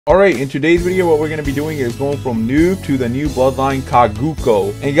Alright, in today's video what we're going to be doing is going from Noob to the new bloodline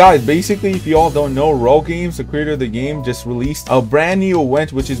KAGOKU. And guys, basically if you all don't know, Raw Games, the creator of the game, just released a brand new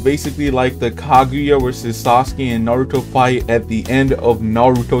event which is basically like the Kaguya versus Sasuke and Naruto fight at the end of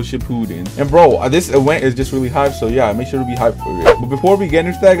Naruto Shippuden. And bro, this event is just really hyped, so yeah, make sure to be hyped for it. But before we get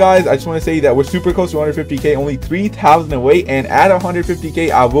into that guys, I just want to say that we're super close to 150k, only 3,000 away, and at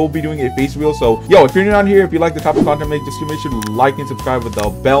 150k I will be doing a face reveal. So yo, if you're new on here, if you like the type of content I make, just make sure to like and subscribe with the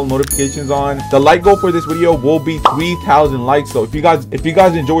bell notifications on. The like goal for this video will be 3,000 likes. So if you guys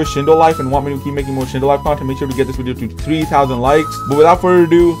enjoy Shindo life and want me to keep making more Shindo life content, make sure to get this video to 3,000 likes. But without further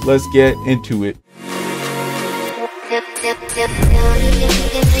ado, let's get into it.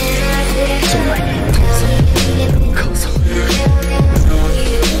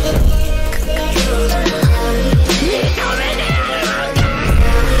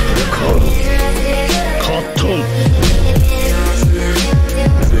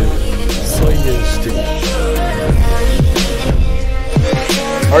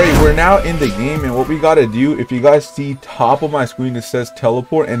 Alright, we're now in the game, and what we gotta do, if you guys see top of my screen, it says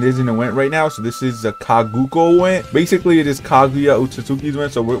teleport, and there's an event right now. So this is the KAGOKU event. Basically it is Kaguya Otsutsuki's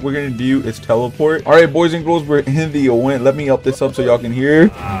event, so what we're gonna do is teleport. Alright boys and girls, we're in the event. Let me up this up so y'all can hear.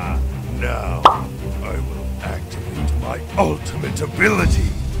 Now I will activate my ultimate ability,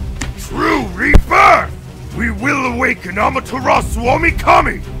 True Rebirth! We will awaken Amaterasu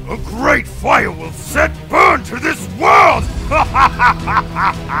Omikami! A great fire will set burn to this world!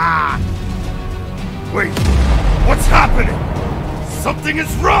 Wait, what's happening? Something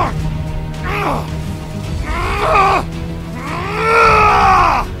is wrong!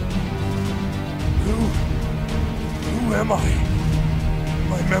 Who am I?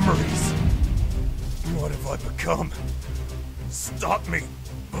 My memories. What have I become? Stop me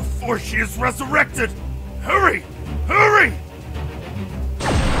before she is resurrected! Hurry! Hurry!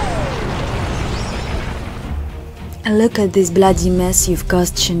 Look at this bloody mess you've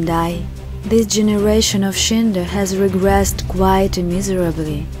caused, Shindai. This generation of Shindo has regressed quite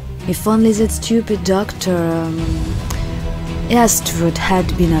miserably. If only that stupid doctor, Estrud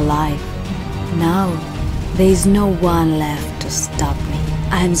had been alive. Now, there is no one left to stop me.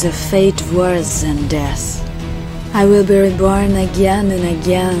 I am the fate worse than death. I will be reborn again and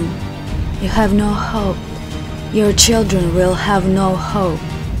again. You have no hope. Your children will have no hope.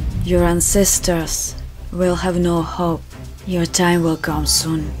 Your ancestors will have no hope. Your time will come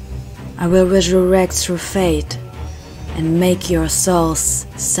soon. I will resurrect through fate and make your souls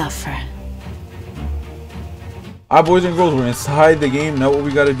suffer. Alright boys and girls, we're inside the game. Now what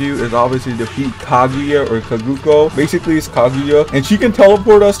we gotta do is obviously defeat Kaguya or KAGOKU. Basically it's Kaguya, and she can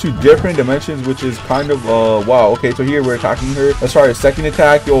teleport us to different dimensions, which is kind of wow. Okay, so here we're attacking her. Let's try a second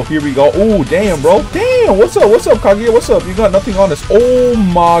attack. Yo, here we go. Oh damn bro, damn, what's up Kaguya, what's up? You got nothing on us. Oh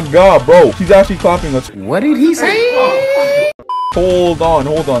my god bro, she's actually clapping us. What did he say? Hold on.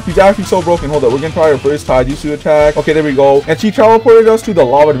 She's actually so broken. Hold up. We're gonna try her first Taijutsu attack. Okay, there we go. And she teleported us to the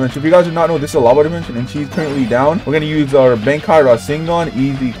lava dimension. If you guys do not know, this is a lava dimension, and she's currently down. We're gonna use our Benkai Rasengan,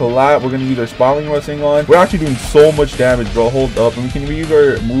 easy collab. We're gonna use our Spiraling Rasengan. We're actually doing so much damage, bro. Hold up. And we can use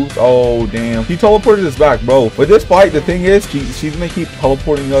our moves. Oh, damn. She teleported us back, bro. With this fight, the thing is, she's gonna keep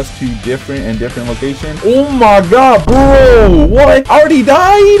teleporting us to different locations. Oh my god, bro. What? I already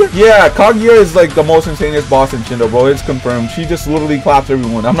died? Yeah, Kaguya is like the most insanest boss in Shindo, bro. It's confirmed. She just literally claps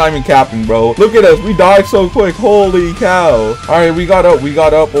everyone. I'm not even capping, bro. Look at us, we died so quick. Holy cow. Alright, we got up.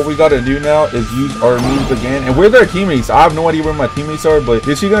 What we gotta do now is use our moves again. And where's our teammates? I have no idea where my teammates are, but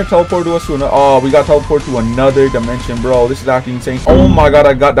is she gonna teleport to us to another? Oh, we got teleported to another dimension, bro. This is actually insane. Oh my god,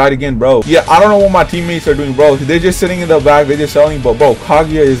 I died again, bro. Yeah, I don't know what my teammates are doing, bro. They're just sitting in the back, they're just selling. But bro,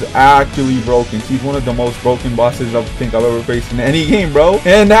 Kaguya is actually broken. She's one of the most broken bosses I think I've ever faced in any game, bro.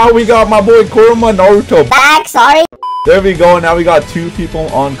 And now we got my boy Kurama Naruto back. Sorry. There we go. Now we got two people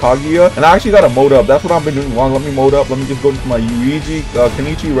on Kaguya, and I actually got a mode up. That's what I've been doing wrong. Let me mode up. Let me just go to my Yuiji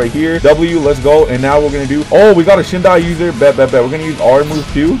Kenichi right here. W, let's go. And now we're gonna do, oh, we got a Shindai user. Bet. We're gonna use our move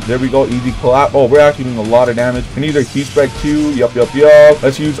too. There we go. Easy collapse. Oh, we're actually doing a lot of damage. We need our key spec too. Yup.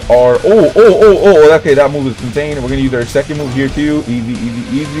 Let's use our okay, that move is insane. We're gonna use our second move here too.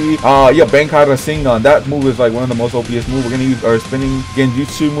 Easy. Yeah, Benkai Rasengan. That move is like one of the most OPS moves. We're gonna use our spinning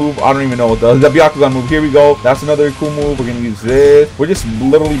Genjutsu move. I don't even know the Byakugan move. Here we go. That's another cool move. We're gonna use this. We're just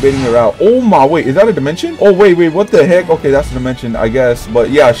literally baiting her out. Oh my, wait, is that a dimension? Oh wait, what the heck? Okay, that's a dimension, I guess.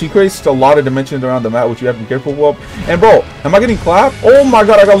 But yeah, she creates a lot of dimensions around the map, which you have to be careful of. And bro, am I getting clapped? Oh my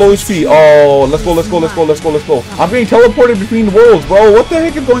god, I got low HP. Oh, let's go. I'm getting teleported between the worlds, bro. What the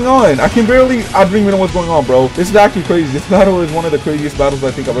heck is going on? I don't even know what's going on, bro. This is actually crazy. This battle is one of the craziest battles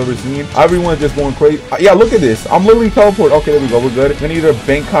I think I've ever seen. Everyone's just going crazy. Yeah, look at this. I'm literally teleported. Okay, there we go. We're good. Gonna either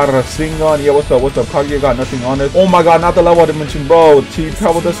Benkara Singon. Yeah, what's up? Kaguya got nothing on us. Oh my god, not the lava dimension, bro. She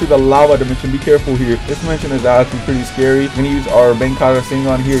traveled us to the lava dimension. Be careful here. This dimension is actually pretty scary. Gonna use our Benkara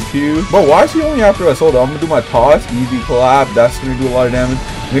Singon here too. Bro, why is she only after us? Hold on. I'm gonna do my toss. Easy clap. That's gonna do a lot of damage.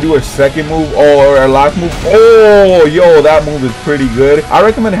 We do our second move, or our last move. Oh, yo, that move is pretty good. I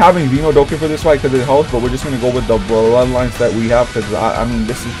recommend having Xenodoken for this fight because it helps, but we're just gonna go with the bloodlines that we have because I mean,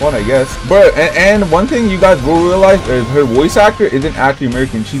 this is fun, I guess. But and one thing you guys will realize is her voice actor isn't actually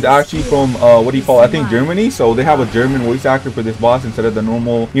American. She's actually from what do you call it? I think Germany. So they have a German voice actor for this boss instead of the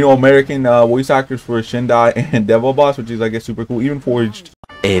normal, you know, American voice actors for Shindo and Devil Boss, which is, I guess, super cool. Even Forged.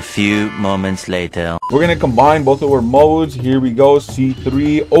 A few moments later. We're gonna combine both of our modes. Here we go.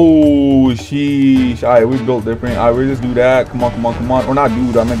 C3. Oh, sheesh. Alright, we built different. Alright, we'll just do that. Come on. Or not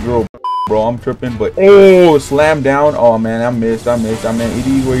dude, I'm a girl. Bro, I'm tripping, but oh, slam down. Oh man, I missed. I mean, it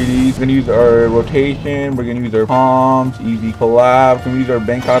is what it is. We're gonna use our rotation. We're gonna use our palms. Easy collab. We're gonna use our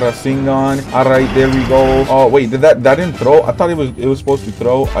Benkara Singon. All right, there we go. Oh wait, that didn't throw? I thought it was supposed to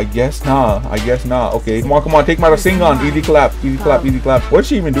throw. I guess not. Okay, come on. Take my Singon. Easy clap. What's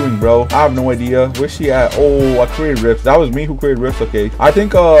she even doing, bro? I have no idea. Where's she at? Oh, I created rifts. That was me who created rifts. Okay, I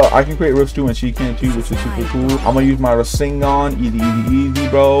think I can create rifts too, and she can too, which is super cool. I'm gonna use my Singon. Easy,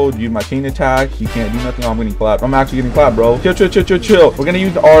 bro. Use my chain attack. She can't do nothing. I'm getting clapped. I'm actually getting clapped, bro. Chill. We're gonna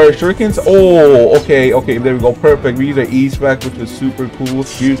use our shurikens. Oh, okay, there we go. Perfect. We use our E spec, which is super cool.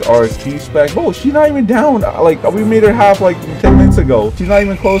 Use our T spec. Bro, she's not even down. Like, we made her half like 10 minutes ago. She's not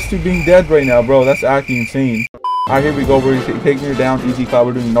even close to being dead right now, bro. That's actually insane. Alright, here we go. We're taking her down. Easy clap.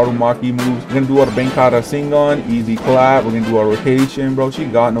 We're doing Narumaki moves. We're gonna do our Benkara Singon. Easy clap. We're gonna do our rotation, bro. She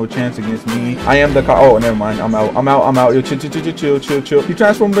got no chance against me. I am the oh, never mind. I'm out. Yo, chill. He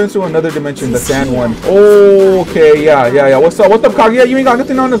transformed into another dimension, the sand one. Oh, okay, yeah. What's up, Kaguya? You ain't got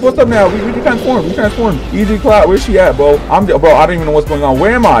nothing on us. What's up now? We transformed. Easy clap. Where's she at, bro? Bro, I don't even know what's going on.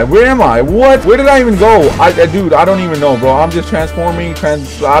 Where am I? What? Where did I even go? Dude, I don't even know, bro. I'm just transforming.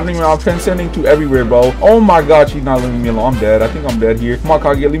 I'm transcending to everywhere, bro. Oh my god. She's not leaving me alone. I'm dead. I think I'm dead here. Come on,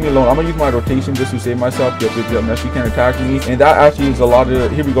 Kaguya, leave me alone. I'm gonna use my rotation just to save myself. Yep. Now she can't attack me. And that actually is a lot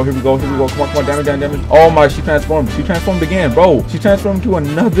of. Here we go. Come on. Damage. Oh my, she transformed. She transformed again, bro. She transformed to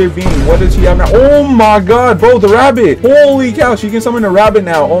another being. What does she have now? Oh my god, bro, the rabbit. Holy cow, she can summon a rabbit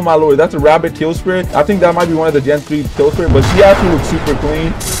now. Oh my lord, that's a rabbit tail spirit. I think that might be one of the Gen 3 tail spirit, but she actually looks super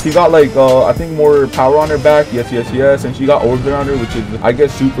clean. She got like I think more power on her back. Yes. And she got orbs around her, which is, I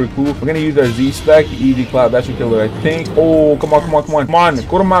guess, super cool. We're gonna use our Z spec. Easy clap. That should kill her, I think. Oh, come on.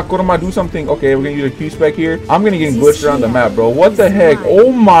 Kurama, do something. Okay, we're gonna use a Q spec here. I'm gonna get glitched around the map, bro. What the heck?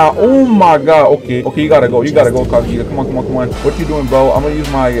 Oh my god. Okay, you gotta go, Kaguya. Come on. What you doing, bro? I'm gonna use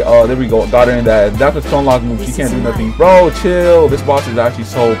my there we go. Got her in that. That's a stone lock move. She can't do nothing. Bro, chill. This boss is actually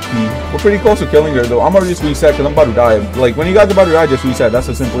so peak. We're pretty close to killing her though. I'm gonna just reset because I'm about to die. Like, when you guys are about to die, just reset. That's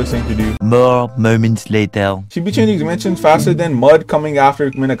the simplest thing to do. More moments later. She be changing dimensions faster than Mud coming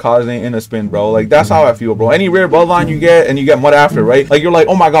after Minakaze in a spin, bro. Like, that's how I feel, bro. Any rare bloodline you get and you get Mud after, right? Like, you're like,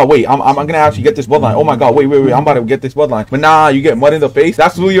 oh my god, wait, I'm gonna actually get this bloodline. Oh my god, wait, I'm about to get this bloodline. But nah, you get Mud in the face.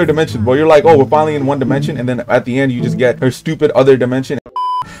 That's really your dimension, bro. You're like, oh, we're finally in one dimension, and then at the end you just get her stupid other dimension.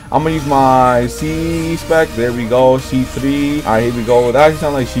 I'm gonna use my C spec. There we go. C3. Alright, here we go. That actually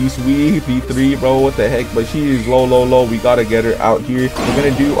sounds like she's sweet. P3, bro. What the heck? But she is low. We gotta get her out here. We're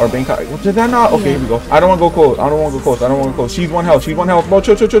gonna do our Bangkok. Did that not? Okay, here we go. I don't wanna go close. She's one health. Bro,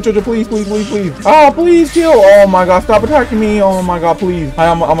 chill. Please. Oh, please chill. Oh my god, stop attacking me. Oh my god, please.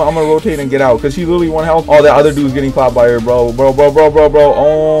 I'm gonna rotate and get out because she's literally one health. Oh, that other dude's getting clapped by her, bro.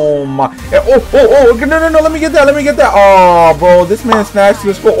 Oh my. Oh. No. Let me get that. Oh, bro. This man snatched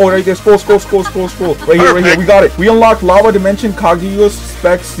the skull. Oh, right there. Skull. Right here. We got it. We unlocked Lava Dimension Kaguya's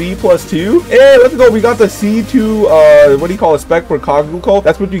spec C+2. Hey, let's go. We got the C2, what do you call it, spec for KAGOKU.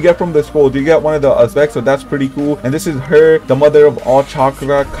 That's what you get from the scroll. You get one of the specs, so that's pretty cool. And this is her, the mother of all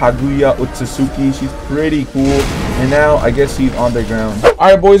chakra, Kaguya Otsutsuki. She's pretty cool. And now I guess he's on the ground. All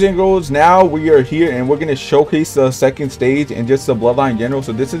right, boys and girls, now we are here and we're gonna showcase the second stage and just the bloodline in general.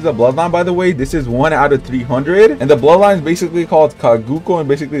 So this is the bloodline, by the way. This is 1 out of 300, and the bloodline is basically called KAGOKU, and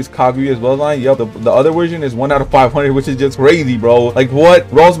basically it's Kaguya's bloodline. Yep, the other version is 1 out of 500, which is just crazy, bro. Like, what?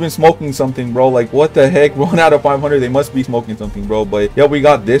 Bro's been smoking something, bro. Like, what the heck? 1 out of 500, they must be smoking something, bro. But yeah, we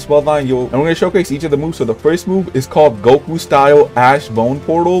got this bloodline, yo, and we're gonna showcase each of the moves. So the first move is called Goku style Ash Bone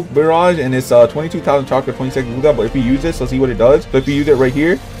Portal Barrage, and it's 22,000 chocolate, 20 seconds cooldown. But if you use this, let's see what it does. So if you use it right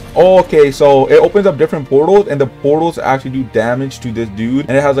here, okay, so it opens up different portals, and the portals actually do damage to this dude,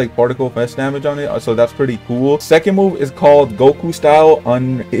 and it has like particle fest damage on it, so that's pretty cool. Second move is called Goku style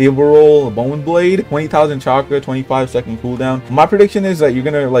Unavoidable Bone Blade, 20,000 chakra, 25-second cooldown. My prediction is that you're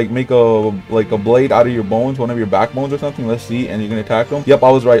gonna like make a blade out of your bones, one of your backbones or something. Let's see. And you're gonna attack them. Yep,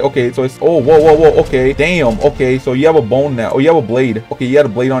 I was right. Okay, so it's, oh, whoa, okay, damn. Okay, so you have a bone now. Oh, you have a blade. Okay, you had a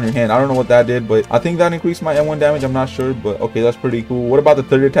blade on your hand. I don't know what that did, but I think that increased my M1 damage. I'm not sure, but okay, that's pretty cool. What about the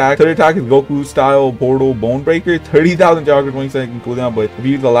third attack? Third attack is Goku style Portal Bone Breaker, 30,000 chakra, 20-second cooldown. But if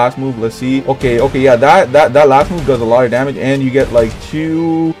you use the last move, let's see. Okay, yeah, that last move does a lot of damage, and you get like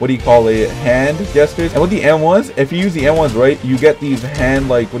 2, what do you call it, hand gestures. And with the M1s, if you use the M1s right, you get these hand,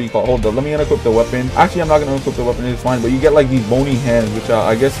 like, what do you call it? Hold on, let me unequip the weapon. Actually, I'm not gonna unequip the weapon, it's fine, but you get like these bony hands, which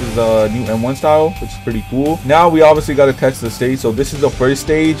I guess is a new M1 style, which is pretty cool. Now we obviously got to test the stage. So this is the first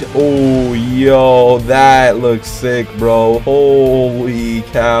stage. Oh, yo, that looks sick, bro. Holy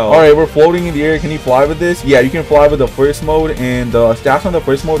cow. All right, we're floating in the air. Can you fly with this? Yeah, you can fly with the first mode, and the stats on the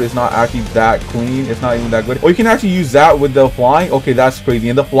first mode is not actually that clean. It's not even that good. Or you can actually use that with the flying. Okay, that's crazy.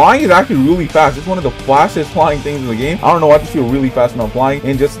 And the flying is actually really fast. It's one of the fastest flying things in the game. I don't know, I just feel really fast when I'm flying,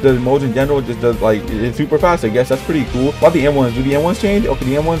 and just the modes in general just does, like, it's super fast. I guess that's pretty cool. What about the M1s? Do the M1s change? Okay,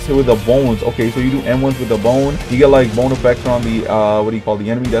 the M1s with the bones. Okay, so you do M1s with the bone, you get like bone effects on the what do you call the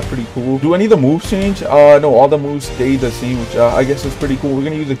enemy. That's pretty cool. Do any of the moves change? No, all the moves stay the same, which I guess is pretty cool. We're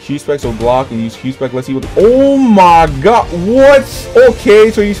gonna use the Q spec, so block and use Q spec. Let's see what oh my god, what?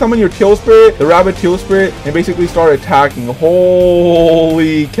 Okay, so you summon your tail spirit, the rabbit tail spirit, and basically start attacking.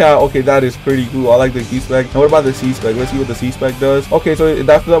 Holy cow. Okay, that is pretty cool. I like the Q spec. Now what about the C spec? Let's see what the C spec does. Okay, so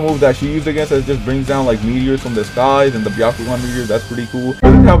that's the move that she used against us. It just brings down like meteors from the skies, and the Byakugan meteors. That's pretty cool.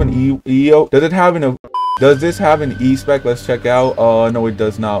 Does it have an EO? Does it have an Does this have an E spec? Let's check out. No, it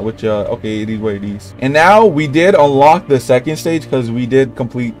does not, which okay, it is what it is. And now we did unlock the second stage because we did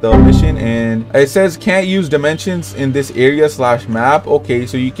complete the mission, and it says can't use dimensions in this area / map. Okay,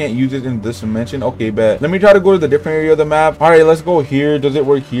 so you can't use it in this dimension. Okay, bet. Let me try to go to the different area of the map. All right, let's go here. Does it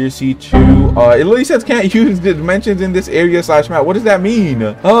work here? C2. It literally says can't use the dimensions in this area / map. What does that mean?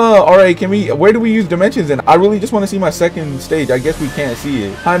 All right, can we, where do we use dimensions in? I really just want to see my second stage. I guess we can't see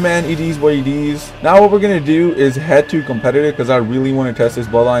it. Hi man, EDs, what EDs. Now what we're gonna do is head to competitive because I really want to test this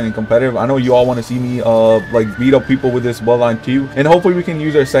bloodline in competitive. I know you all want to see me like beat up people with this bloodline too, and hopefully we can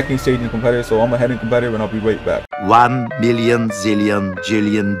use our second stage in competitive. So I'm gonna head in competitive and I'll be right back. 1 million zillion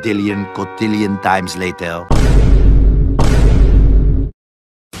jillion dillion cotillion times later.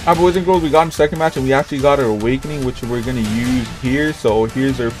 Alright, boys and girls, we got in the second match and we actually got our awakening, which we're gonna use here. So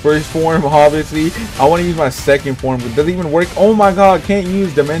here's our first form. Obviously I want to use my second form, but it doesn't even work. Oh my god, can't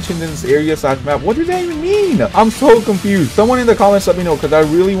use dimensions in this area / map. What does that even mean? I'm so confused. Someone in the comments let me know, because I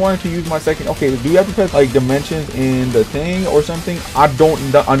really wanted to use my second. Okay, do you have to press like dimensions in the thing or something? I don't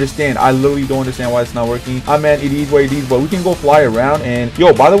understand. I literally don't understand why it's not working. I mean, it is what it is, but we can go fly around. And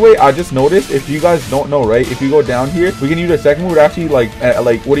yo, by the way, I just noticed, if you guys don't know, right, if you go down here, we can use our second move to actually like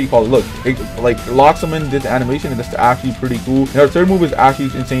what do you call it? Look, it like locks them in this animation, and that's actually pretty cool. And our third move is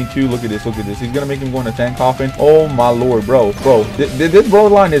actually insane too. Look at this, look at this. He's gonna make him go in a tank coffin. Oh my lord, bro, this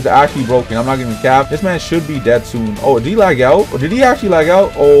bloodline is actually broken. I'm not gonna cap. This man should be dead soon. Oh, did he lag out? Or did he actually lag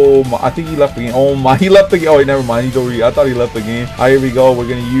out? Oh my, I think he left the game. Oh my, he left the game. Oh wait, never mind, he's over here. I thought he left the game. All right, here we go. We're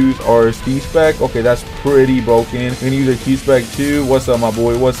gonna use our C spec. Okay, that's pretty broken. We're gonna use our Q spec too. What's up, my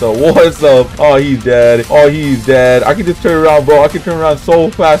boy? What's up? What's up? Oh, he's dead. Oh, he's dead. I can just turn around, bro. I can turn around so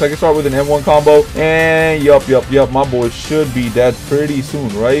fast. I can start with an M1 combo, and yup, my boy should be dead pretty soon,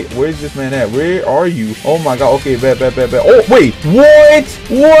 right? Where's this man at? Where are you? Oh my god. Okay, bet. Oh wait,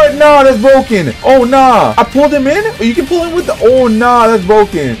 what? Nah, that's broken. Oh nah, I pulled him in. You can pull him with the, oh nah, that's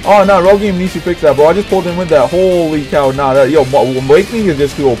broken. Oh nah, Rogue Game needs to fix that, bro. I just pulled him with that. Holy cow. Nah, that, yo, awakening is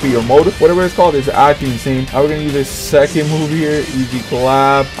just too OP, or mode, whatever it's called, is actually insane. Now we're gonna use this second move here. Easy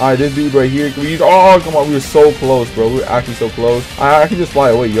clap. All right, this dude right here, can we use, oh come on, we were so close, bro. We were actually so close. I can just fly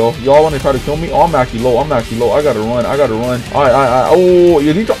right, wait, y'all want to try to kill me? Oh, I'm actually low. I gotta run. All right. Oh,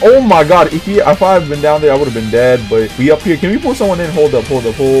 you need to. Oh my God. If I had been down there, I would have been dead. But we up here. Can we pull someone in? Hold up.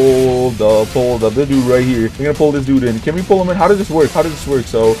 This dude right here. We're gonna pull this dude in. Can we pull him in? How does this work?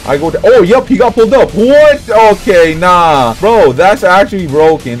 So I go down. Oh, yep, he got pulled up. What? Okay, nah, bro, that's actually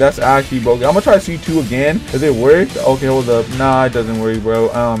broken. I'm gonna try C2 again. Does it work? Okay, hold up. Nah, it doesn't work, bro.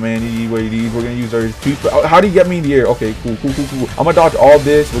 Oh man, we're gonna use our two. How do you get me in the air? Okay, cool. I'm gonna dodge all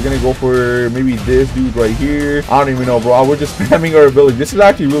this. We're gonna go for maybe this dude right here. I don't even know, bro. We're just spamming our ability. This is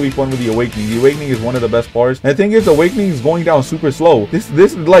actually really fun with the awakening. The awakening is one of the best parts. And the thing is, the awakening is going down super slow. This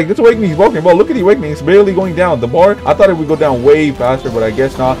awakening is broken, bro. Look at the awakening. It's barely going down. The bar, I thought it would go down way faster, but I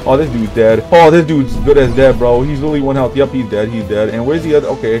guess not. Oh, this dude's dead. Oh, this dude's good as dead, bro. He's literally 1 health. Yep, he's dead. And where's the other?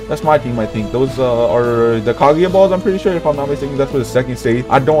 Okay, that's my team, I think. Those are the Kaguya balls, I'm pretty sure. If I'm not mistaken, that's for the second stage.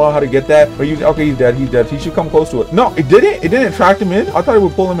 I don't know how to get that. But okay, he's dead. He should come close to it. No, it didn't track him in. I thought it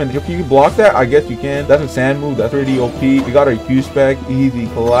would pull him in. If you block that, I guess you can. That's a sand move. That's already OP. We got our Q spec. Easy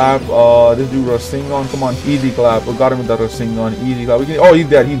clap. This dude Rasengan. Come on, easy clap. We got him with that Rasengan. Easy clap. Oh, he's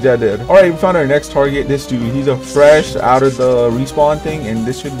dead. All right, we found our next target. This dude. He's a fresh out of the respawn thing, and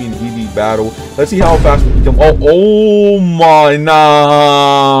this should be an easy battle. Let's see how fast we can kill him. Oh my,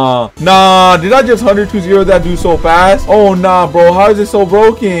 nah. Did I just 100-2-0 that dude so fast? Oh nah, bro. How is it so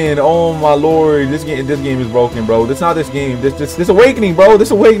broken? Oh my lord, this game is broken, bro. This not this game. This awakening, bro.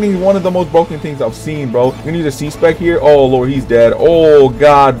 This awakening is one of the most broken things I've seen, bro. We need a C spec here. Oh lord, he's dead. Oh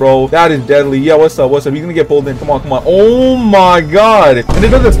god, bro, that is deadly. Yeah, what's up? He's gonna get pulled in. Come on. Oh my god, and it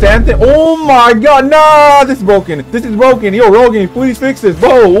does a stand thing. Oh my god, nah, this is broken. Yo, Rogan, please fix this,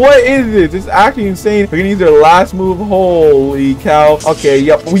 bro. What is this? This is actually insane. We're gonna use their last move. Holy cow. Okay,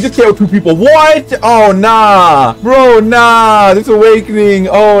 yep, we just killed 2 people. What? Oh nah, bro, nah. This awakening.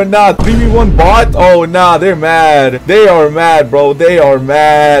 Oh nah, 3v1 bot. Oh nah, they're mad. They are mad, bro. They are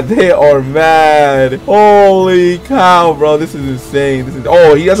mad. Holy cow, bro. This is insane.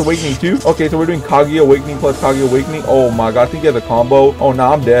 Oh, he has awakening too. Okay, so we're doing Kaguya awakening plus Kaguya awakening. Oh my god, I think he has a combo. Oh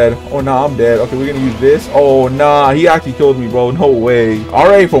nah, I'm dead. Okay, we're gonna use this. Oh nah, he actually killed me, bro. No way. All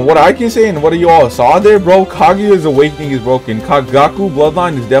right, from what I can say and what you all saw there, bro, Kaguya's awakening is broken. KAGOKU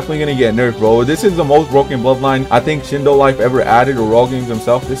bloodline is definitely gonna get nerfed, bro. This is the most broken bloodline I think Shindo Life ever added, or Raw Games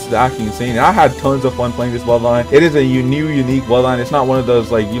himself. This is actually insane. And I had tons of fun playing this bloodline. It is a unique bloodline. It's not one of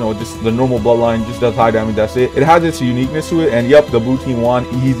those, like, you know, just the normal bloodline just does high damage, that's it. It has its uniqueness to it. And yep, the blue team won.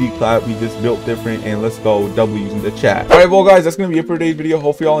 Easy clap. We just built different, and let's go W's in the chat. All right, well guys, that's gonna be it for today's video.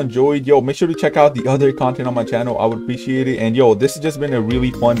 Hopefully y'all enjoyed. Yo, make sure to check out the other content on my channel. I would appreciate it. And yo, this has just been a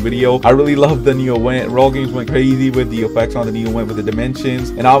really fun video. I really love the new event. Raw Games went crazy with the effects on the new event, with the dimensions,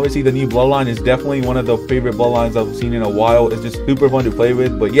 and obviously the new bloodline is definitely one of the favorite bloodlines I've seen in a while. It's just super fun to play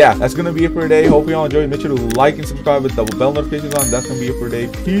with. But yeah, that's gonna be it for today. Hope y'all enjoyed. Make sure to like and subscribe with the bell notifications on. That's gonna be it for today.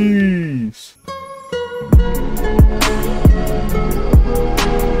 Peace.